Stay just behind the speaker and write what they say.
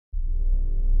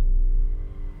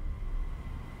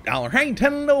Alright,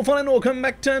 hello fun and welcome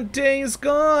back to Days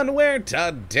Gone, where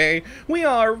today we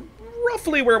are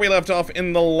roughly where we left off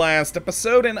in the last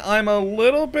episode, and I'm a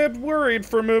little bit worried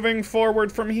for moving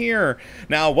forward from here.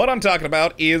 Now, what I'm talking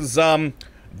about is,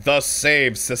 the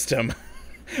save system.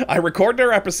 I recorded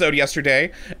our episode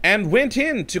yesterday and went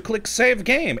in to click save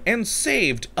game and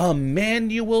saved a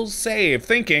manual save,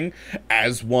 thinking,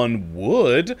 as one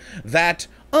would, that,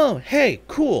 oh, hey,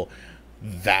 cool,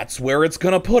 that's where it's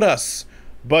gonna put us.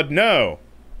 But no,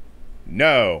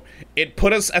 it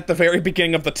put us at the very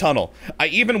beginning of the tunnel. I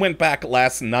even went back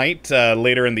last night,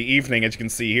 later in the evening, as you can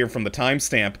see here from the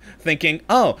timestamp, thinking,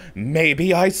 oh,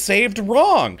 maybe I saved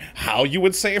wrong. How you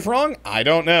would save wrong? I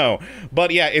don't know. But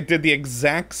yeah, it did the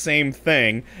exact same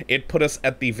thing. It put us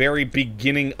at the very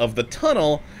beginning of the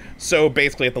tunnel, so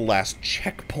basically at the last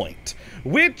checkpoint,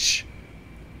 which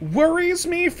worries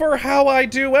me for how I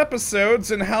do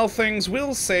episodes and how things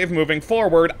will save moving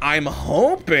forward. I'm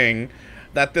hoping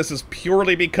that this is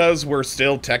purely because we're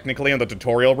still technically in the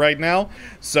tutorial right now,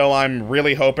 so I'm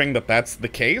really hoping that that's the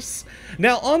case.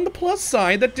 Now, on the plus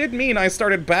side, that did mean I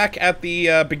started back at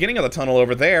the beginning of the tunnel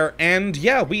over there, and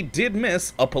yeah, we did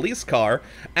miss a police car,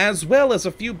 as well as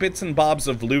a few bits and bobs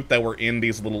of loot that were in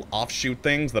these little offshoot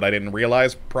things that I didn't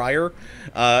realize prior.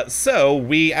 So,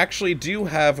 we actually do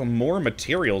have more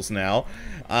materials now.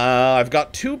 I've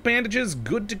got 2 bandages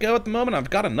good to go at the moment. I've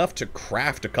got enough to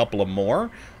craft a couple of more.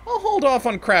 I'll hold off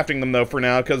on crafting them, though, for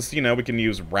now, because, you know, we can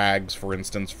use rags, for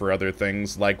instance, for other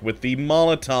things, like with the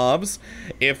Molotovs,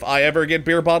 if I ever get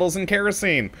beer bottles and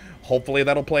kerosene. Hopefully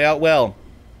that'll play out well.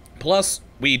 Plus,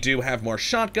 we do have more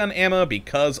shotgun ammo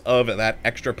because of that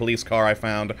extra police car I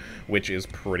found, which is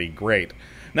pretty great.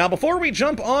 Now, before we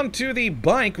jump onto the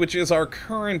bike, which is our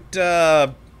current,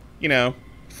 you know,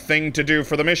 thing to do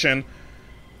for the mission,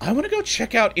 I want to go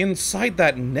check out inside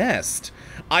that nest.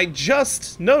 I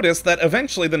just noticed that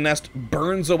eventually the nest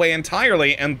burns away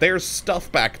entirely and there's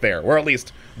stuff back there, or at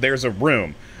least there's a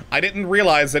room. I didn't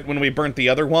realize it when we burnt the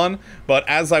other one, but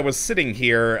as I was sitting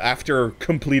here after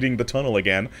completing the tunnel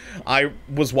again, I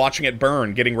was watching it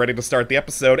burn, getting ready to start the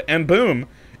episode, and boom,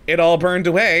 it all burned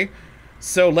away.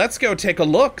 So let's go take a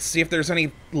look, see if there's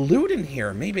any loot in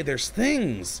here. Maybe there's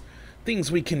things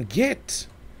we can get.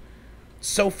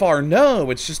 So far,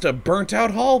 no, it's just a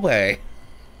burnt-out hallway.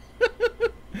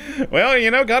 Well,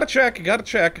 you know, gotta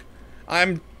check.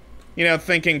 I'm, you know,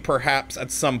 thinking perhaps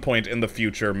at some point in the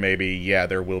future, maybe, yeah,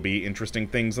 there will be interesting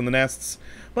things in the nests.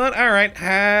 But, alright,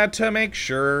 had to make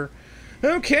sure.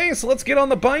 Okay, so let's get on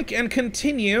the bike and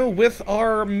continue with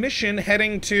our mission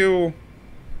heading to...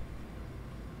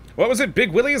 what was it,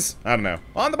 Big Willie's? I don't know.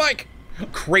 On the bike!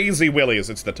 Crazy Willie's.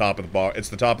 It's the top of the bar. It's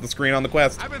the top of the screen on the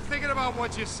quest. I've been thinking about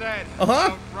what you said. Uh-huh.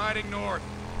 About riding north.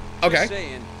 Okay. Just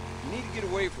saying, you need to get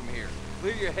away from here.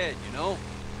 Clear your head, you know?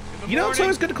 You know, it's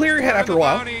always good to clear your head after a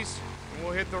while. Bounties, and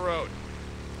we'll hit the road.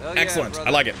 Hell yeah, Excellent. brother.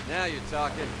 I like it. Now you're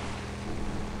talking.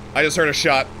 I just heard a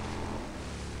shot.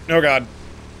 Oh god.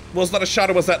 Was that a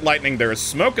shot or was that lightning? There is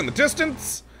smoke in the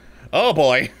distance. Oh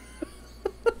boy.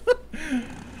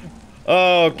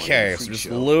 Okay, so just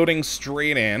loading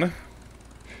straight in.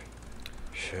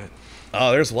 Shit.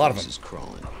 Oh, there's a lot of them. This is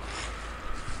crawling.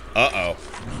 Uh-oh.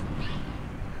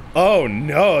 Oh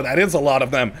no, that is a lot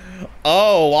of them.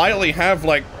 Oh, I only have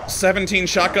like 17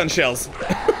 shotgun shells.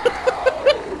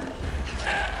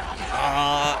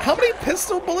 How many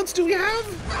pistol bullets do we have?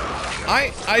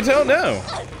 I don't know.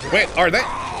 Wait, are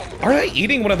they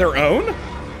eating one of their own?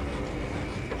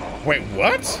 Wait,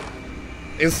 what?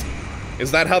 Is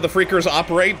that how the freakers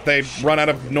operate? They run out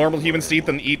of normal human teeth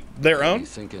and eat their What are own? you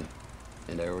thinking?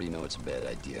 And I already know it's a bad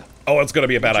idea. Oh, it's gonna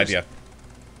be a bad idea.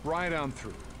 Ride on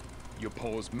through. You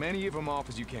pull as many of them off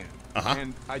as you can. Uh-huh.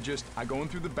 And I go in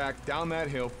through the back, down that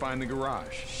hill, find the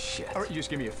garage. Shit. All right, you just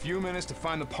give me a few minutes to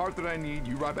find the part that I need.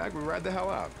 You ride back, we ride the hell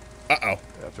out. Uh-oh.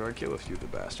 After I kill a few of the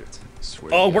bastards.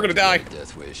 Swear Oh, to we're God, gonna die. you have a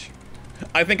death wish.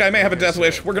 I think I may have a death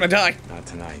wish. We're gonna die. Not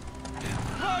tonight.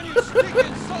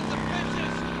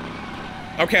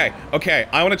 Okay,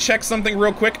 I want to check something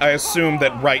real quick. I assume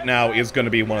that right now is going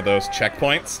to be one of those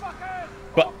checkpoints.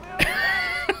 But,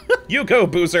 you go,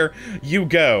 Boozer, you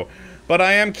go. But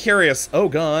I am curious. Oh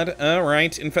god,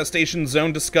 alright, infestation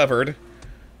zone discovered.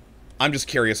 I'm just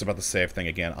curious about the save thing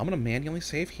again. I'm going to manually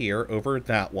save here over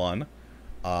that one.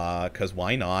 Because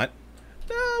why not?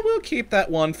 We'll keep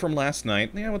that one from last night.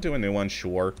 Yeah, we'll do a new one,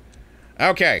 sure.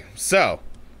 Okay, so,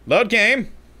 load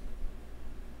game.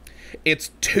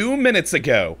 It's 2 minutes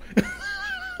ago.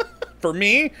 For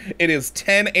me, it is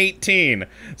 10:18.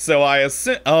 So I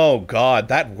assume... oh, God,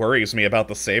 that worries me about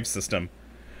the save system.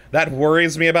 That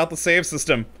worries me about the save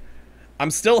system.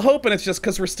 I'm still hoping it's just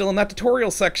because we're still in that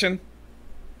tutorial section.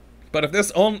 But if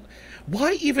this only...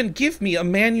 Why even give me a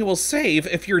manual save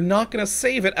if you're not going to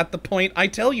save it at the point I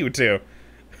tell you to?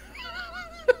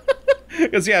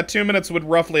 Because, yeah, 2 minutes would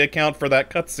roughly account for that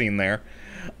cutscene there.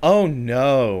 Oh,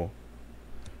 no.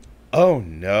 Oh,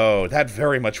 no. That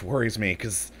very much worries me,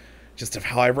 because just of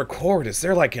how I record, is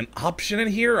there, like, an option in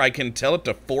here I can tell it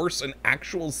to force an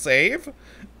actual save?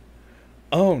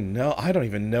 Oh, no. I don't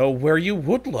even know where you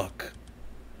would look.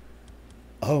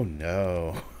 Oh,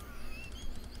 no.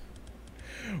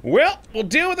 Well, we'll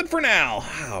deal with it for now.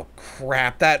 Oh,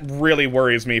 crap. That really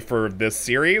worries me for this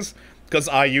series, because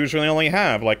I usually only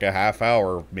have, like, a half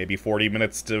hour, maybe 40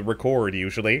 minutes to record,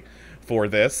 usually, for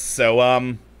this.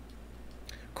 So,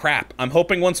 crap. I'm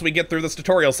hoping once we get through this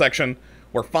tutorial section,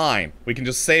 we're fine. We can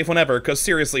just save whenever, because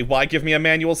seriously, why give me a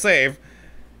manual save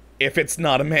if it's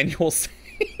not a manual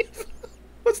save?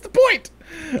 What's the point?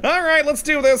 Alright, let's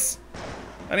do this.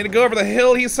 I need to go over the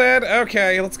hill, he said.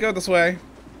 Okay, let's go this way.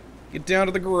 Get down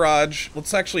to the garage.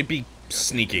 Let's actually be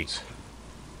sneaky.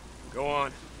 Go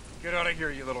on. Get out of here,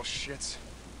 you little shits.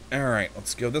 Alright,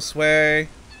 let's go this way.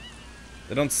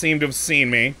 They don't seem to have seen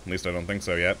me. At least I don't think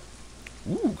so yet.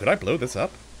 Ooh, could I blow this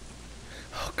up?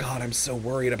 Oh god, I'm so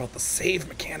worried about the save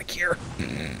mechanic here.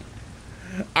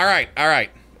 Alright,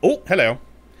 alright. Oh, hello.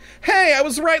 Hey, I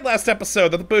was right last episode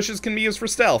that the bushes can be used for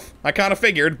stealth. I kind of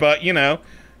figured, but, you know,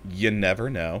 you never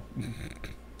know.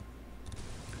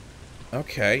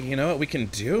 Okay, you know what we can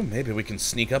do? Maybe we can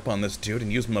sneak up on this dude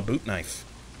and use my boot knife.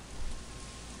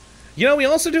 You know, we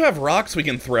also do have rocks we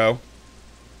can throw.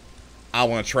 I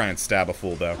want to try and stab a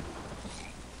fool, though.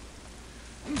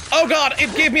 Oh god,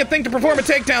 it gave me a thing to perform a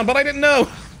takedown, but I didn't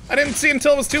know. I didn't see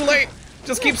until it was too late.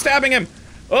 Just keep stabbing him.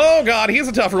 Oh god, he's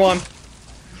a tougher one.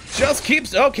 Just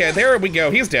keeps... Okay, there we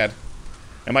go. He's dead.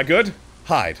 Am I good?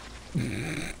 Hide.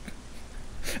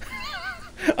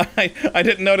 I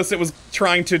didn't notice it was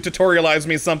trying to tutorialize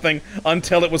me something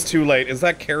until it was too late. Is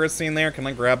that kerosene there? Can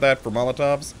I grab that for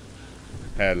Molotovs?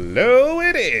 Hello,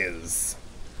 it is.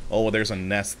 Oh, well, there's a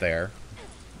nest there.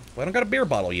 Well, I don't got a beer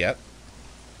bottle yet.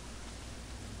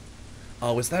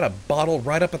 Oh, is that a bottle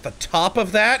right up at the top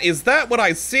of that? Is that what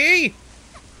I see?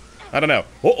 I don't know.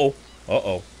 Uh-oh.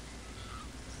 Uh-oh.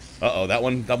 Uh-oh, that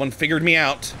one figured me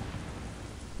out.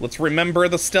 Let's remember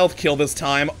the stealth kill this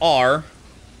time. R.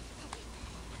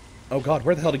 Oh god,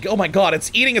 where the hell did it go? Oh my god, it's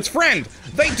eating its friend!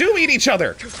 They do eat each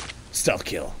other! Stealth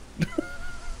kill.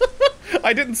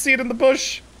 I didn't see it in the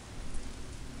bush.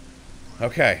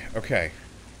 Okay, okay.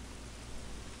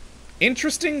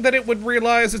 Interesting that it would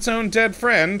realize its own dead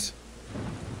friend.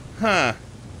 Huh.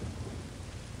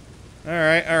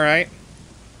 Alright, alright.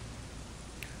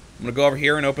 I'm gonna go over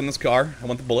here and open this car. I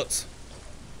want the bullets.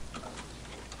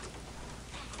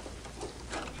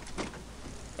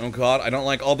 Oh god, I don't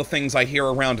like all the things I hear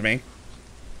around me.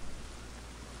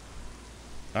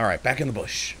 Alright, back in the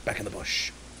bush. Back in the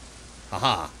bush.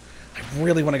 Haha. I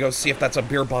really want to go see if that's a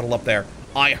beer bottle up there.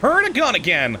 I heard a gun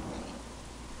again!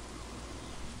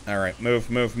 Alright,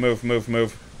 move, move, move, move,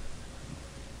 move.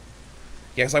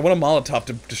 Yes, I want a Molotov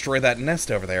to destroy that nest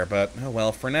over there, but, oh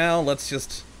well, for now, let's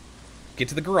just get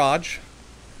to the garage.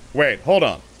 Wait, hold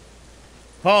on.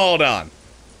 Hold on.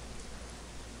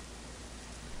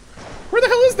 Where the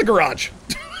hell is the garage?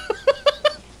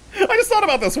 I just thought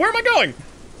about this. Where am I going?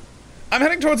 I'm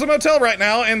heading towards a motel right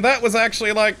now, and that was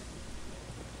actually, like,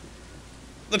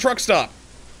 the truck stop.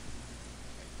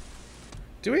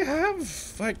 Do we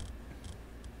have, like...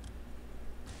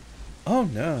 Oh,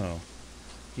 no.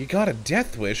 You got a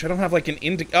death wish. I don't have, like, an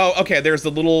Oh, okay, there's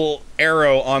the little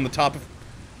arrow on the top of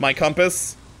my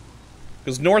compass.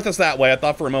 Because north is that way. I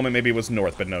thought for a moment maybe it was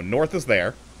north, but no, north is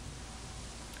there.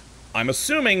 I'm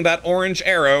assuming that orange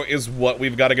arrow is what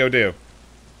we've got to go do.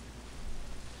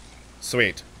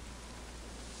 Sweet.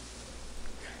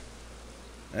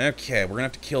 Okay, we're gonna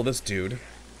have to kill this dude.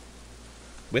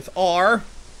 With R.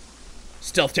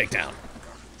 Stealth takedown.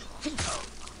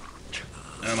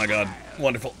 Oh my god.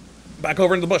 Wonderful. Back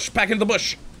over into the bush. Back into the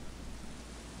bush.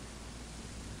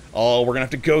 Oh, we're gonna have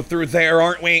to go through there,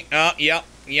 aren't we? Yep.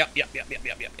 Yep.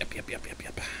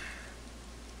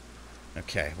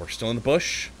 Okay, we're still in the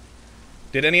bush.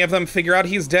 Did any of them figure out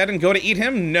he's dead and go to eat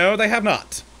him? No, they have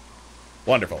not.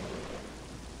 Wonderful.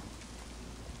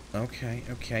 Okay,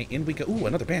 okay, in we go. Ooh,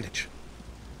 another bandage.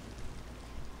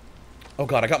 Oh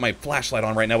god, I got my flashlight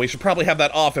on right now. We should probably have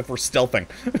that off if we're stealthing.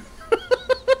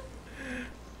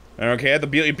 Okay, the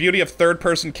beauty of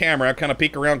third-person camera, kind of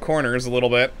peek around corners a little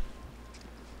bit.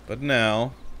 But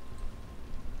no.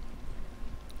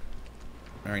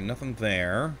 Alright, nothing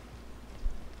there.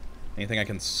 Anything I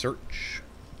can search?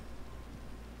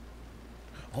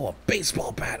 Oh, a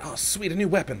baseball bat. Oh, sweet, a new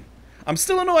weapon. I'm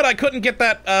still annoyed I couldn't get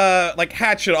that, like,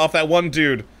 hatchet off that one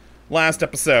dude last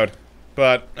episode.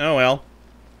 But, oh well.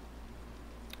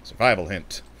 Survival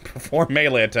hint. Perform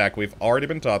melee attack. We've already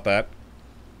been taught that.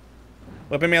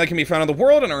 Weapon melee can be found in the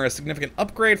world and are a significant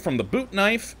upgrade from the boot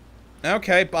knife.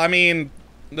 Okay, I mean,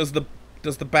 does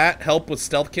the bat help with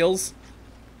stealth kills?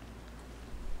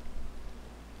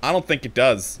 I don't think it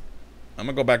does. I'm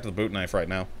gonna go back to the boot knife right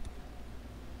now.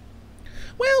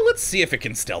 Well, let's see if it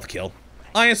can stealth kill.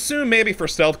 I assume maybe for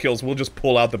stealth kills we'll just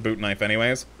pull out the boot knife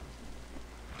anyways.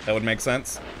 That would make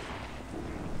sense.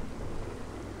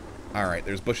 Alright,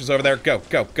 there's bushes over there. Go,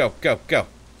 go, go, go, go.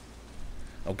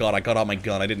 Oh god, I got out my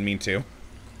gun. I didn't mean to.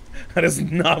 That is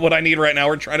not what I need right now.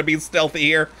 We're trying to be stealthy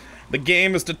here. The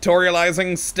game is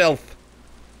tutorializing stealth.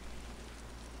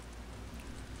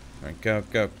 Alright, go,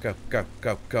 go, go, go,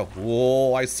 go, go.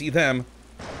 Whoa, I see them.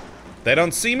 They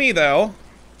don't see me, though.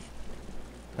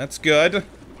 That's good.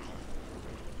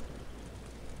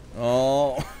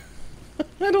 Oh.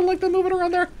 I don't like them moving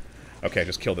around there. Okay,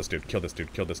 just kill this dude, kill this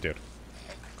dude, kill this dude.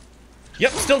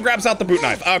 Yep, still grabs out the boot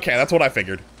knife. Okay, that's what I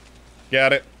figured.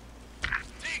 Got it.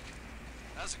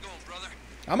 How's it going, brother?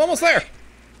 I'm almost there.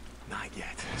 Not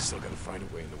yet. Still gotta find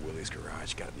a way into Willie's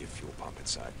garage. Gotta be a fuel pump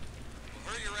inside.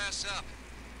 Well, hurry your ass up.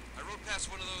 I rode past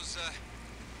one of those,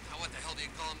 what the hell do you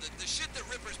call them? The shit that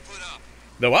Rippers put up.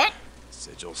 The what?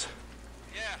 Sigils.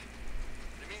 Yeah.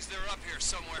 It means they're up here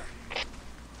somewhere.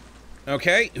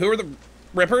 Okay, who are the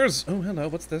Rippers? Oh, hello,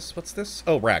 what's this? What's this?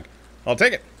 Oh, rag. I'll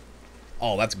take it.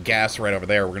 Oh, that's gas right over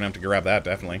there. We're gonna have to grab that,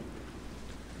 definitely.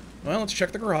 Well, let's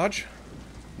check the garage.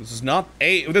 This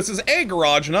is a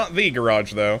garage, not the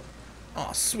garage, though.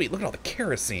 Oh, sweet, look at all the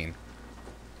kerosene.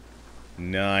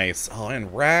 Nice. Oh,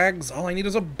 and rags. All I need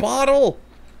is a bottle.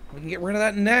 We can get rid of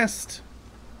that nest.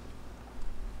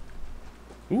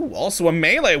 Ooh, also a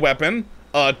melee weapon.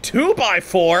 A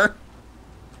 2x4.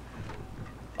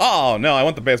 Oh, no, I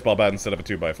want the baseball bat instead of a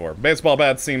 2x4. Baseball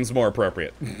bat seems more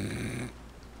appropriate.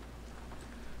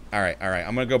 Alright,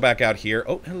 I'm gonna go back out here.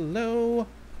 Oh, hello.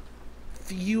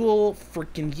 Fuel,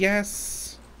 freaking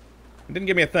yes. It didn't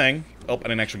give me a thing. Oh, I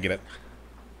didn't actually get it.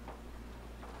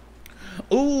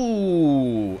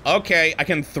 Ooh, okay, I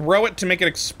can throw it to make it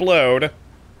explode.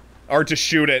 Or to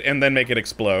shoot it and then make it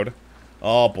explode.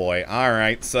 Oh boy,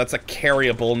 alright, so that's a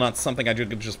carryable, not something I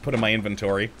could just put in my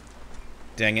inventory.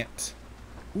 Dang it.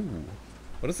 Ooh,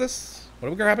 what is this? What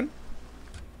are we grabbing?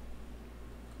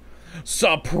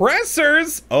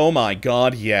 Suppressors! Oh my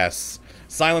god, yes.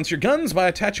 Silence your guns by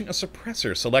attaching a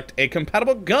suppressor. Select a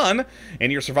compatible gun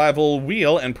in your survival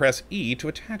wheel and press E to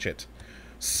attach it.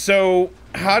 So,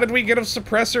 how did we get a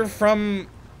suppressor from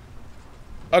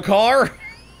a car?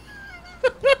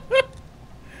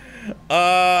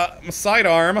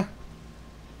 Sidearm.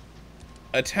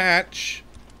 Attach.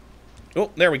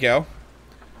 Oh, there we go.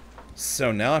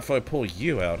 So now if I pull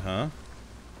you out, huh?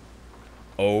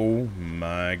 Oh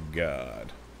my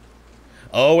god.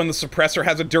 Oh, and the suppressor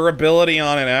has a durability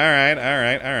on it.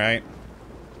 Alright.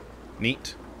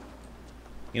 Neat.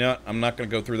 You know what? I'm not going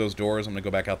to go through those doors. I'm going to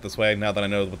go back out this way now that I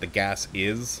know what the gas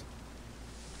is.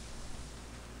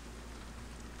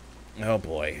 Oh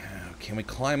boy. Can we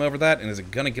climb over that? And is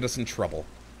it going to get us in trouble?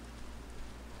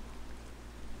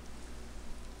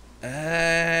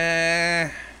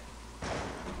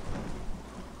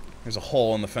 There's a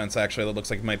hole in the fence, actually, that looks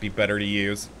like it might be better to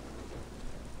use.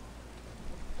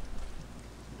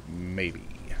 Maybe.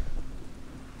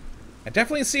 I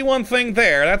definitely see one thing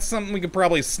there. That's something we could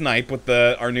probably snipe with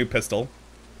our new pistol.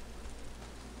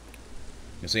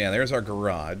 So yeah, there's our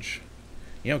garage.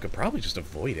 You know, we could probably just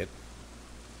avoid it.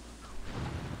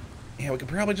 Yeah, we could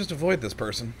probably just avoid this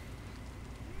person.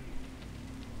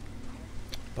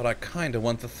 But I kinda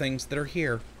want the things that are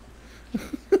here.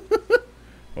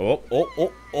 Oh,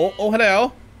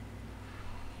 hello.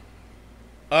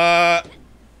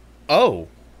 Oh.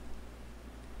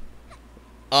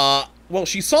 Well,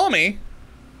 she saw me.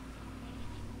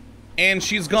 And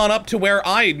she's gone up to where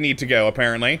I need to go,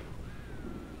 apparently.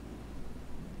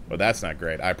 Well, that's not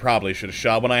great. I probably should have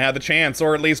shot when I had the chance,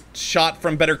 or at least shot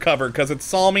from better cover, because it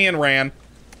saw me and ran.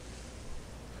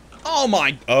 Oh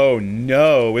my... Oh,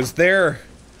 no. Is there...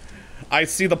 I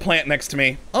see the plant next to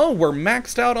me. Oh, we're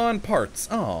maxed out on parts.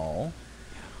 Oh.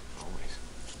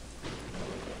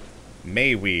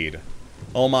 Mayweed.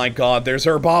 Oh my god, there's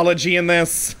herbology in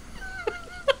this.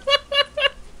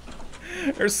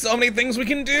 There's so many things we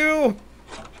can do.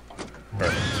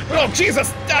 Oh,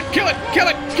 Jesus! Kill it! Kill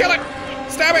it! Kill it!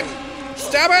 Stab it!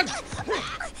 Stab it!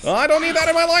 Oh, I don't need that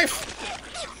in my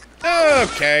life.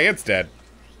 Okay, it's dead.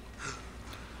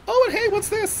 Oh, and hey, what's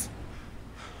this?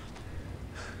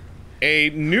 A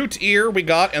newt ear we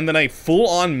got, and then a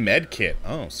full-on med kit.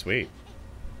 Oh, sweet.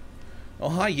 Oh,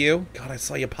 hi, you. God, I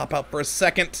saw you pop out for a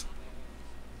second.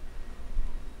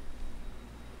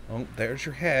 Oh, there's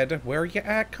your head. Where are you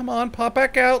at? Come on, pop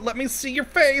back out. Let me see your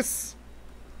face.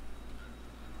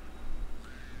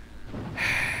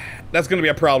 That's gonna be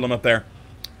a problem up there.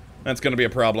 That's gonna be a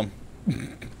problem.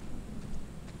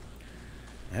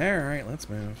 Alright, let's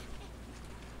move.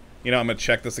 You know, I'm gonna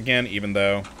check this again, even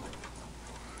though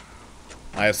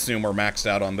I assume we're maxed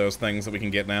out on those things that we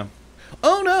can get now.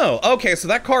 Oh no! Okay, so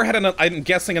that car had I'm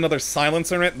guessing another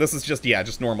silencer in it. This is just, yeah,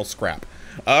 just normal scrap.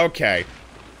 Okay.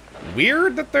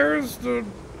 Weird that there's the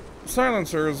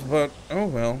silencers, but oh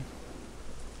well.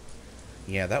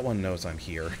 Yeah, that one knows I'm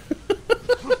here.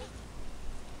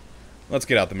 Let's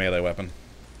get out the melee weapon.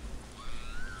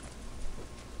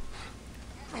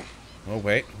 Oh,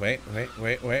 wait.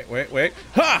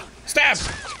 Ha! Stab!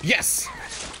 Yes!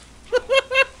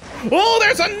 Oh,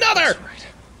 there's another!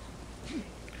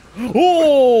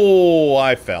 Oh,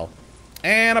 I fell.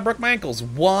 And I broke my ankles.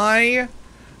 Why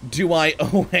do I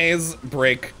always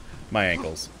break my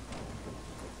ankles?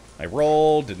 I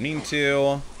rolled, didn't mean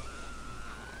to.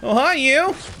 Oh, hi,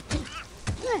 you!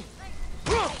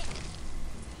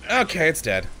 Okay, it's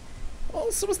dead. Oh,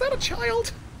 so was that a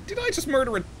child? Did I just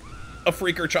murder a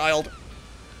freaker child?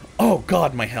 Oh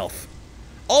god, my health.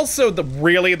 Also, the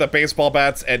baseball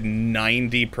bat's at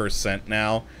 90%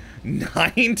 now.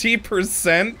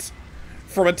 90%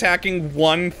 from attacking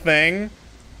one thing?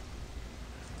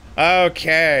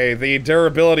 Okay, the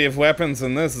durability of weapons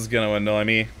in this is gonna annoy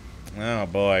me. Oh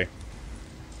boy.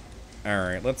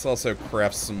 Alright, let's also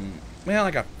craft some... Well,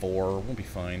 I got 4. We'll be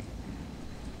fine.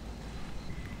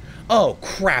 Oh,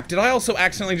 crap. Did I also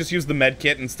accidentally just use the med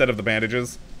kit instead of the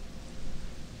bandages?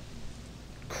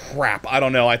 Crap. I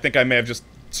don't know. I think I may have just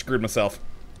screwed myself.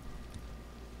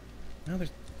 No,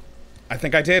 there's... I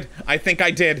think I did. I think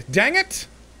I did. Dang it!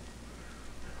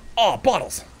 Oh,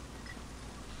 bottles.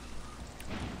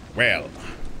 Well.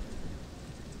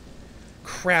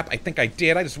 Crap. I think I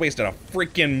did. I just wasted a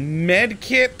freaking med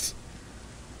kit.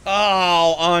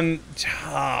 Oh,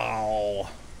 oh.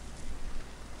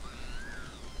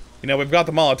 You know, we've got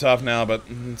the Molotov now, but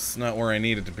it's not where I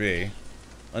need it to be.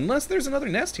 Unless there's another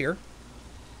nest here.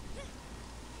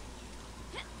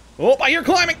 Oh, I hear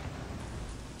climbing!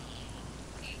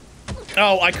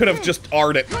 Oh, I could have just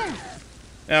R'd it.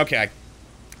 Okay.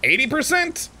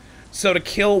 80%? So to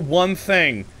kill one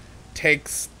thing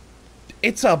takes...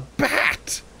 It's a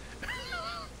bat!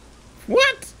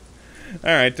 What?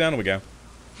 Alright, down we go.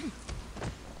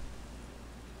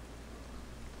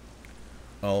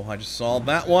 Oh, I just saw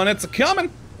that one. It's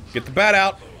a-coming! Get the bat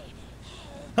out.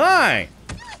 Hi!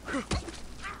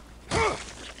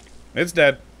 It's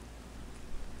dead.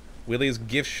 Willie's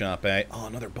gift shop, eh? Oh,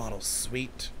 another bottle.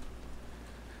 Sweet.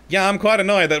 Yeah, I'm quite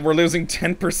annoyed that we're losing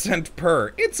 10%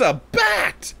 per. It's a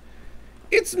bat!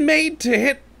 It's made to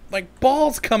hit, like,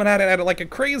 balls coming at it at, like, a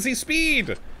crazy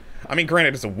speed. I mean,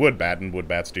 granted, it's a wood bat, and wood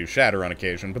bats do shatter on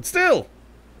occasion, but still.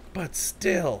 But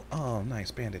still. Oh,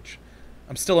 nice bandage.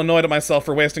 I'm still annoyed at myself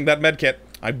for wasting that medkit.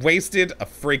 I wasted a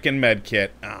freaking medkit.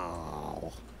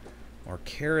 Oh. More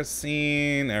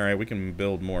kerosene. Alright, we can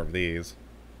build more of these.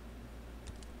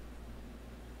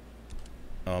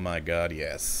 Oh my god,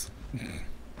 yes.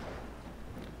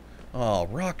 Oh,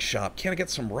 rock shop. Can I get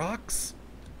some rocks?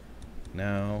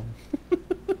 No.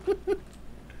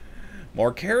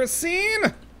 More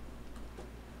kerosene!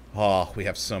 Oh, we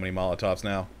have so many Molotovs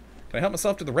now. Can I help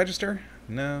myself to the register?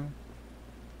 No.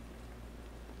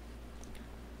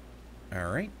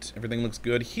 Alright, everything looks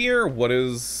good here. What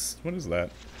is that?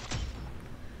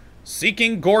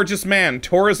 Seeking Gorgeous Man,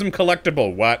 Tourism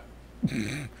Collectible. What?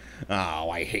 Oh,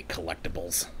 I hate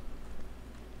collectibles.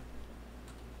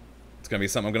 It's gonna be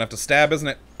something I'm gonna have to stab, isn't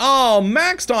it? Oh,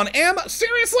 maxed on ammo?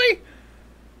 Seriously?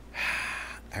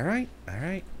 Alright,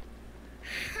 alright.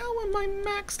 How am I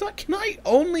maxed on? Can I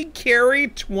only carry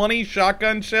 20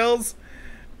 shotgun shells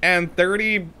and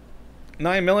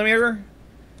 39mm?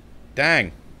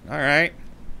 Dang. Alright.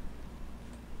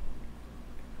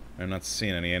 I'm not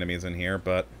seeing any enemies in here,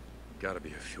 but... Gotta be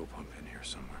a fuel pump in here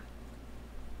somewhere.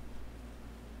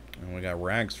 And we got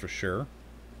rags for sure.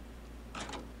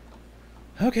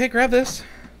 Okay, grab this.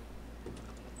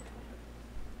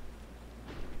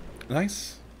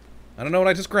 Nice. I don't know what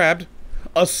I just grabbed.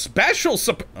 A special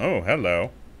oh, hello.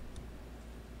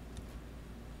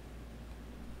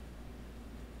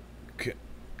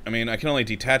 I mean, I can only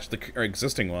detach the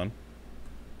existing one.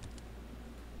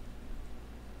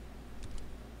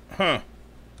 Huh.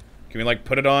 Can we, like,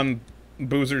 put it on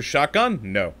Boozer's shotgun?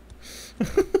 No.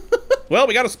 Well,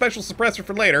 we got a special suppressor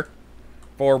for later.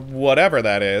 For whatever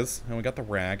that is. And we got the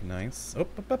rag. Nice.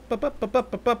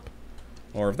 Up.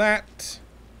 More of that.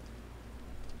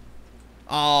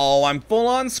 Oh, I'm full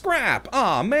on scrap.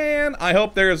 Aw, man. I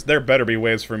hope there better be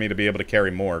ways for me to be able to carry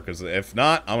more, because if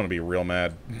not, I'm going to be real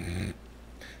mad.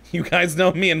 You guys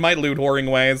know me and my loot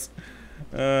whoring ways.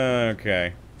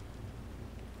 Okay.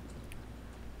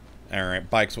 Alright,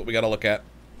 bikes, what we got to look at.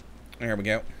 There we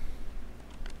go.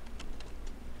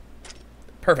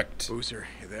 Perfect. Boozer,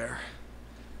 you there?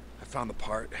 I found the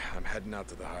part. I'm heading out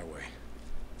to the highway.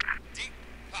 Deep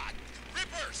pot.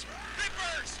 Rippers!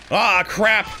 Rippers! Ah,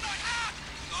 crap!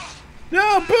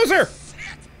 No, Boozer!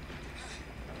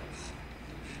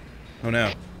 Oh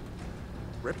no.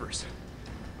 Rippers.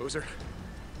 Boozer.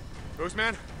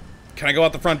 Boozman? Can I go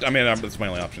out the front? I mean, that's my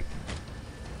only option.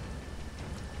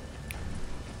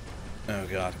 Oh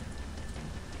god.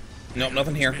 Nope,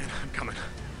 nothing here. Man, I'm coming.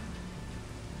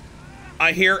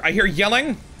 I hear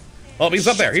yelling. Oh, he's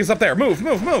up there. He's up there. Move.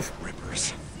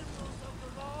 Rippers.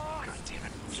 God damn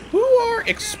it. Who are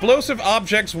explosive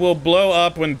objects will blow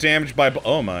up when damaged by...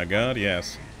 Oh my god,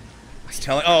 yes. It's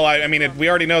telling... Oh, I mean, we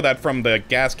already know that from the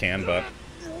gas can, but...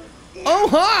 Oh,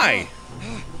 hi!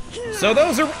 So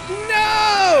those are...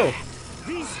 No!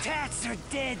 These tats are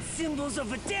dead symbols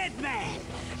of a dead man.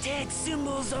 Dead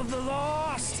symbols of the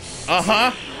lost.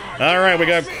 Uh-huh. Alright, we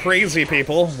got crazy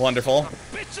people. Wonderful.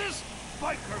 Bitches!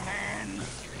 Biker man!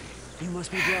 You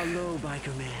must be brought low,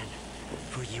 biker man.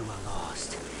 For you are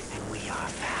lost, and we are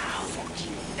found.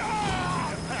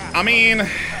 I mean,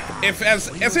 as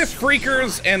if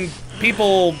freakers and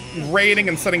people raiding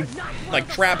and setting, like,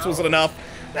 traps wasn't enough,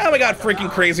 now we got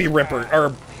freaking crazy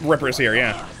rippers here,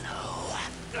 yeah.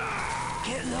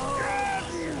 Get low.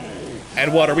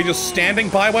 And what, are we just standing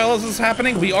by while this is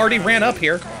happening? We already ran up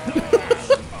here.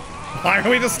 Why are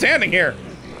we just standing here?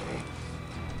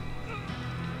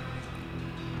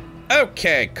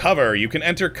 Okay, cover. You can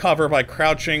enter cover by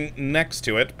crouching next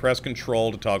to it. Press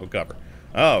control to toggle cover.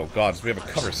 Oh, god, so we have a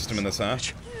cover system in this, huh?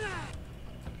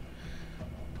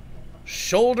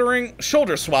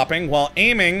 Shoulder swapping. While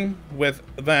aiming with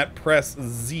that, press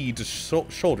Z to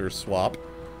shoulder swap.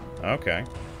 Okay.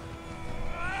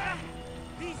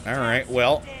 Alright,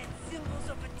 well.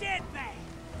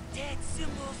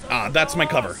 Ah, that's my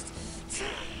cover.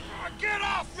 Get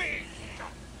off me!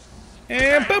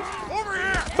 And boop! Over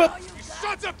here! Boop! You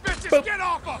sons of bitches, Boop. get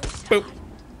off him! Boop!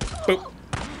 Boop!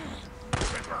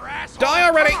 Ripper asshole. Die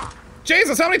already!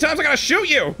 Jesus, how many times I gotta shoot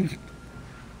you?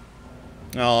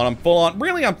 Oh, and I'm full on.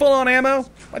 Really? I'm full on ammo?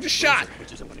 I just shot.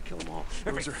 Bitches, I'm gonna kill them all.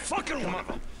 Every fucking one of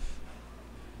them.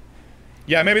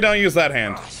 Yeah, maybe don't use that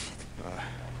hand.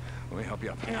 Let me help you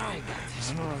up. No,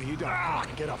 you don't. Come on,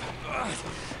 get up.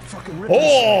 Fucking rippers.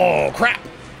 Oh, crap!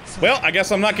 Well, I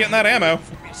guess I'm not getting that ammo.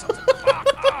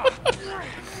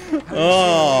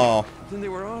 Oh. Then they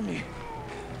were on me.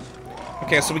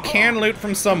 Okay, so we can loot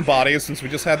from some bodies since we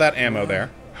just had that ammo there.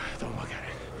 Don't look at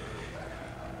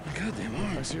it. Goddamn,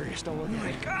 I'm serious. Don't look at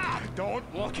it. God,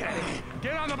 don't look at it.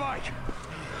 Get on the bike.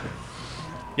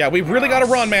 Yeah, we really gotta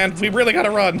run, man. We really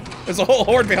gotta run. There's a whole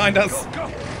horde behind us.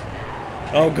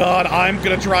 Oh god, I'm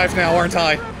gonna drive now, aren't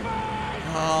I?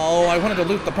 Oh, I wanted to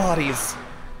loot the bodies.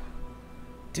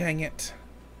 Dang it.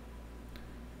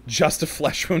 Just a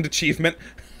flesh wound achievement.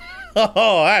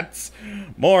 Oh, that's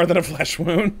more than a flesh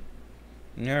wound.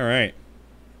 Alright.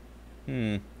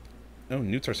 Oh,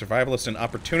 newts are survivalists and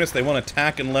opportunists. They won't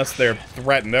attack unless they're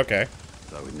threatened. Okay.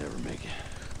 Thought we'd never make it.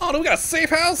 Oh, do we got a safe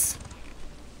house?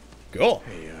 Cool.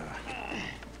 Hey,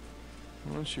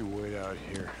 why don't you wait out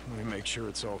here? Let me make sure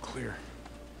it's all clear.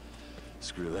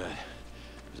 Screw that.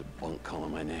 There's a bunk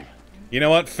calling my name. You know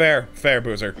what? Fair. Fair,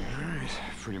 Boozer. Alright,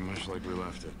 pretty much like we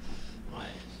left it. What?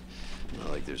 Not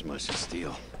like there's much to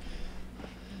steal.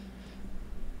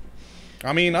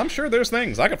 I mean, I'm sure there's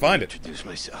things. I could find it. Introduce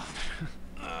myself.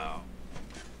 Oh,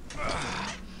 thank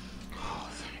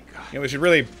God. Yeah, we should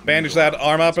really bandage that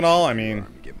arm up and all. I mean...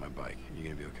 Get my bike. You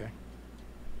gonna be okay?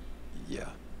 Yeah.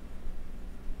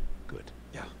 Good.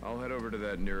 Yeah. I'll head over to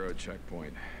that neuro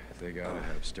checkpoint. They gotta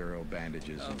have sterile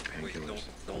bandages and Wait, painkillers.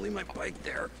 don't leave my bike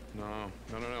there. No.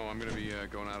 I'm gonna be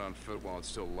going out on foot while it's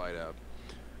still light out.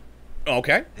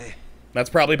 Okay. Hey, That's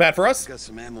probably bad for us. got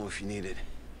some ammo if you need it.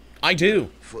 I do.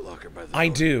 Footlocker by the I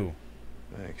door. do.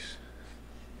 Thanks.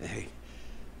 Hey,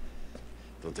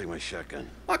 don't take my shotgun.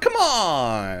 Oh, come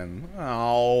on.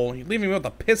 Oh, you leaving me with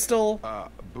a pistol?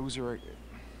 Boozer.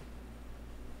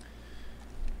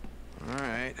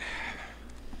 Alright.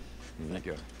 Here you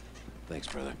go. Thanks,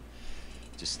 brother.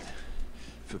 Just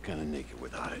feel kind of naked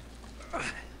without it.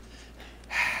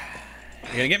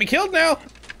 You're gonna get me killed now.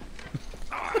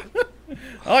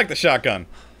 I like the shotgun.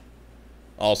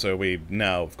 Also, we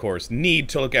now, of course, need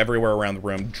to look everywhere around the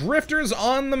room. Drifters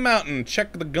on the mountain.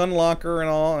 Check the gun locker and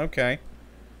all. Okay.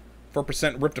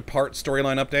 4% ripped apart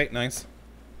storyline update. Nice.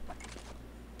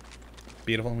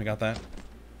 Beautiful. We got that.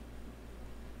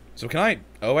 So can I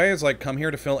always, like, come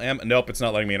here to fill M? Nope, it's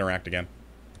not letting me interact again.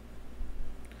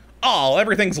 Oh,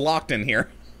 everything's locked in here.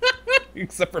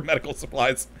 Except for medical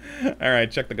supplies.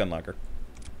 Alright, check the gun locker.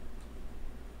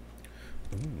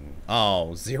 Ooh.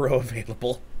 Oh, 0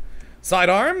 available.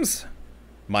 Sidearms?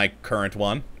 My current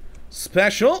one.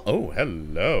 Special? Oh,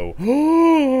 hello.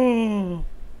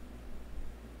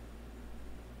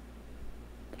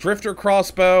 Drifter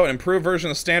crossbow, an improved version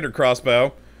of standard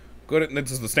crossbow. Good at,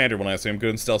 this is the standard one, I assume.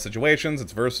 Good in stealth situations.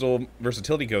 Its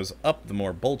versatility goes up the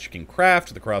more bolts you can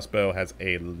craft. The crossbow has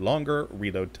a longer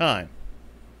reload time.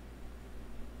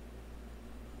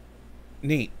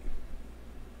 Neat.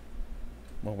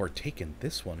 Well, we're taking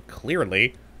this one,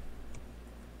 clearly.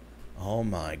 Oh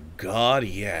my god,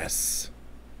 yes.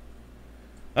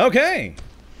 Okay.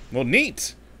 Well,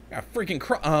 neat. Got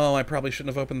freaking oh, I probably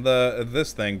shouldn't have opened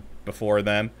this thing before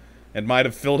then. It might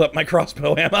have filled up my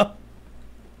crossbow ammo.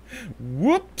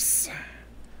 Whoops.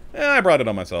 I brought it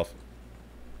on myself.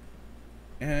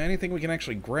 Anything we can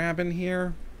actually grab in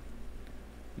here?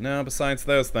 No, besides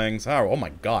those things. Oh my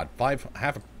god.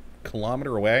 Half a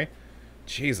kilometer away?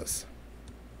 Jesus.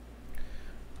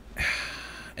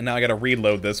 And now I gotta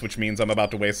reload this, which means I'm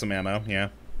about to waste some ammo. Yeah.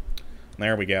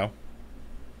 There we go.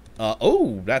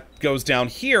 Oh, that goes down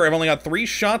here. I've only got 3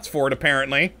 shots for it,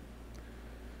 apparently.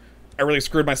 I really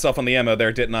screwed myself on the ammo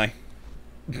there, didn't I?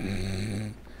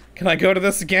 Can I go to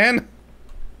this again?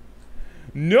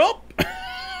 Nope.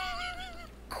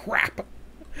 Crap.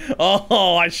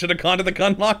 Oh, I should have gone to the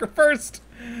gun locker first.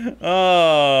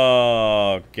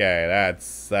 Oh, okay,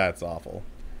 that's awful.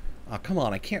 Oh, come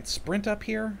on, I can't sprint up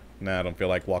here? Nah, I don't feel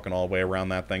like walking all the way around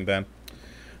that thing then.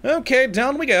 Okay,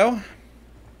 down we go.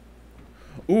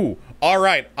 Ooh,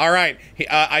 alright.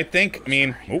 I think,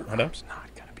 oh, hello? It's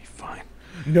not gonna be fine.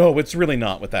 No, it's really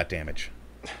not with that damage.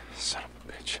 Son of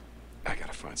a bitch. I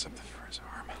gotta find something for his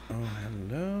arm. Oh,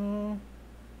 hello?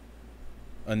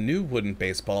 A new wooden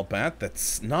baseball bat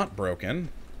that's not broken.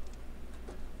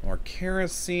 Or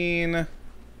kerosene.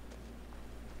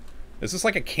 Is this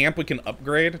like a camp we can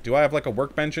upgrade? Do I have like a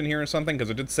workbench in here or something? Because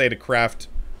it did say to craft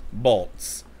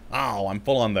bolts. Oh, I'm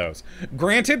full on those.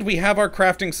 Granted, we have our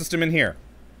crafting system in here.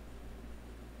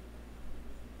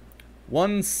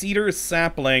 1 cedar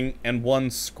sapling and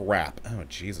 1 scrap. Oh,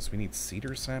 Jesus, we need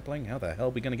cedar sapling? How the hell are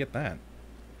we going to get that?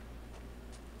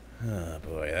 Oh,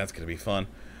 boy, that's going to be fun.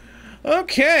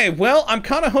 Okay, well, I'm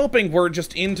kind of hoping we're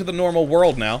just into the normal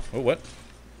world now. Oh, what?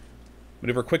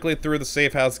 Maneuver quickly through the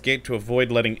safe house gate to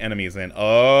avoid letting enemies in.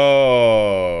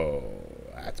 Oh,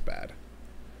 that's bad.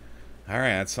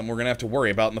 Alright, that's something we're going to have to worry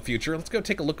about in the future. Let's go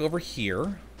take a look over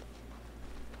here.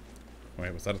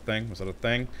 Wait, was that a thing? Was that a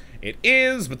thing? It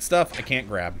is, but stuff I can't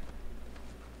grab.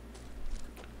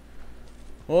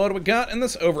 What do we got in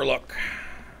this overlook?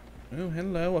 Oh,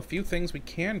 hello. A few things we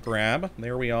can grab.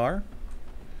 There we are.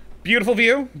 Beautiful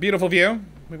view. Beautiful view.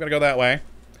 We've got to go that way.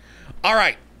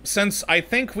 Alright. Since I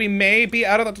think we may be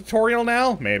out of the tutorial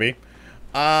now. Maybe.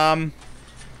 Oh,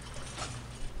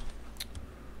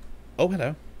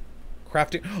 hello.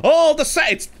 Crafting. Oh,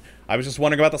 I was just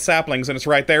wondering about the saplings, and it's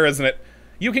right there, isn't it?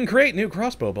 You can create new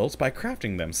crossbow bolts by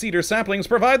crafting them. Cedar saplings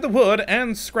provide the wood,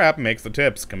 and scrap makes the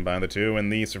tips. Combine the two in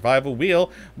the survival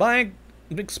wheel by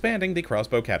expanding the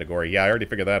crossbow category. Yeah, I already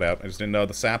figured that out. I just didn't know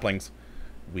the saplings.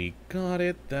 We got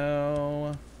it,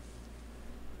 though.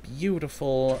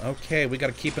 Beautiful. Okay, we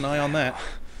gotta keep an eye on that.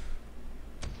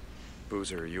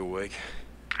 Boozer, are you awake?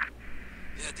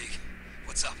 Yeah, Deke.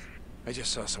 What's up? I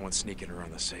just saw someone sneaking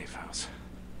around the safe house.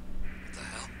 What the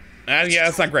hell? Yeah,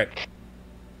 that's not great.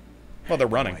 Well, they're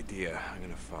running. No idea. I'm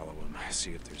gonna follow him.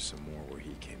 See if there's some more where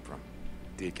he came from.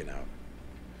 Deacon out.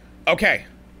 Okay.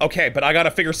 Okay, but I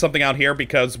gotta figure something out here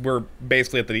because we're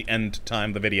basically at the end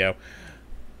time of the video.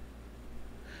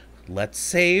 Let's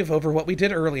save over what we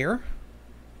did earlier.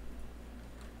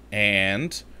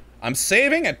 And I'm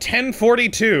saving at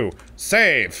 10:42.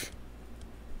 Save.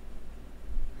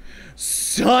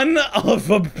 Son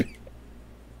of a...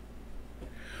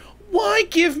 Why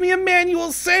give me a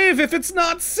manual save if it's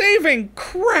not saving?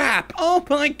 Crap! Oh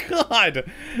my god!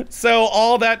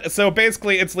 So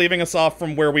basically it's leaving us off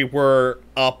from where we were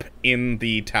up in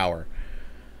the tower.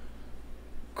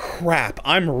 Crap,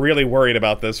 I'm really worried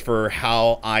about this for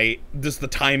how the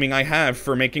timing I have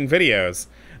for making videos.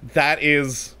 That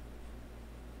is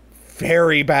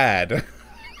very bad.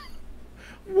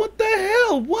 What the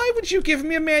hell? Why would you give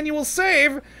me a manual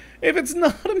save if it's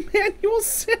not a manual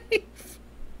save?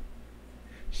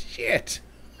 Shit.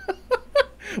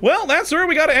 Well, that's where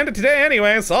we gotta end it today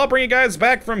anyway, so I'll bring you guys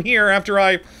back from here after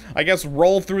I guess,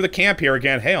 roll through the camp here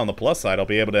again. Hey, on the plus side, I'll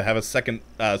be able to have a second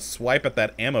swipe at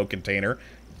that ammo container.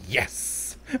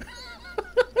 Yes!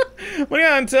 Well,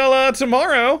 yeah, until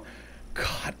tomorrow...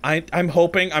 God, I'm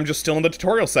hoping I'm just still in the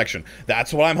tutorial section.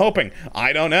 That's what I'm hoping.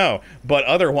 I don't know. But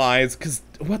otherwise, because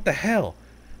what the hell?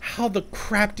 How the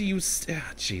crap do you...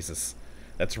 Jesus.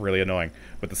 That's really annoying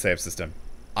with the save system.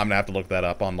 I'm going to have to look that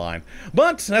up online.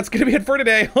 But that's going to be it for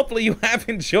today. Hopefully you have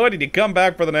enjoyed and you come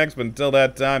back for the next one. Until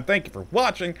that time, thank you for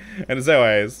watching. And as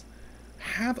always,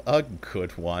 have a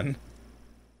good one.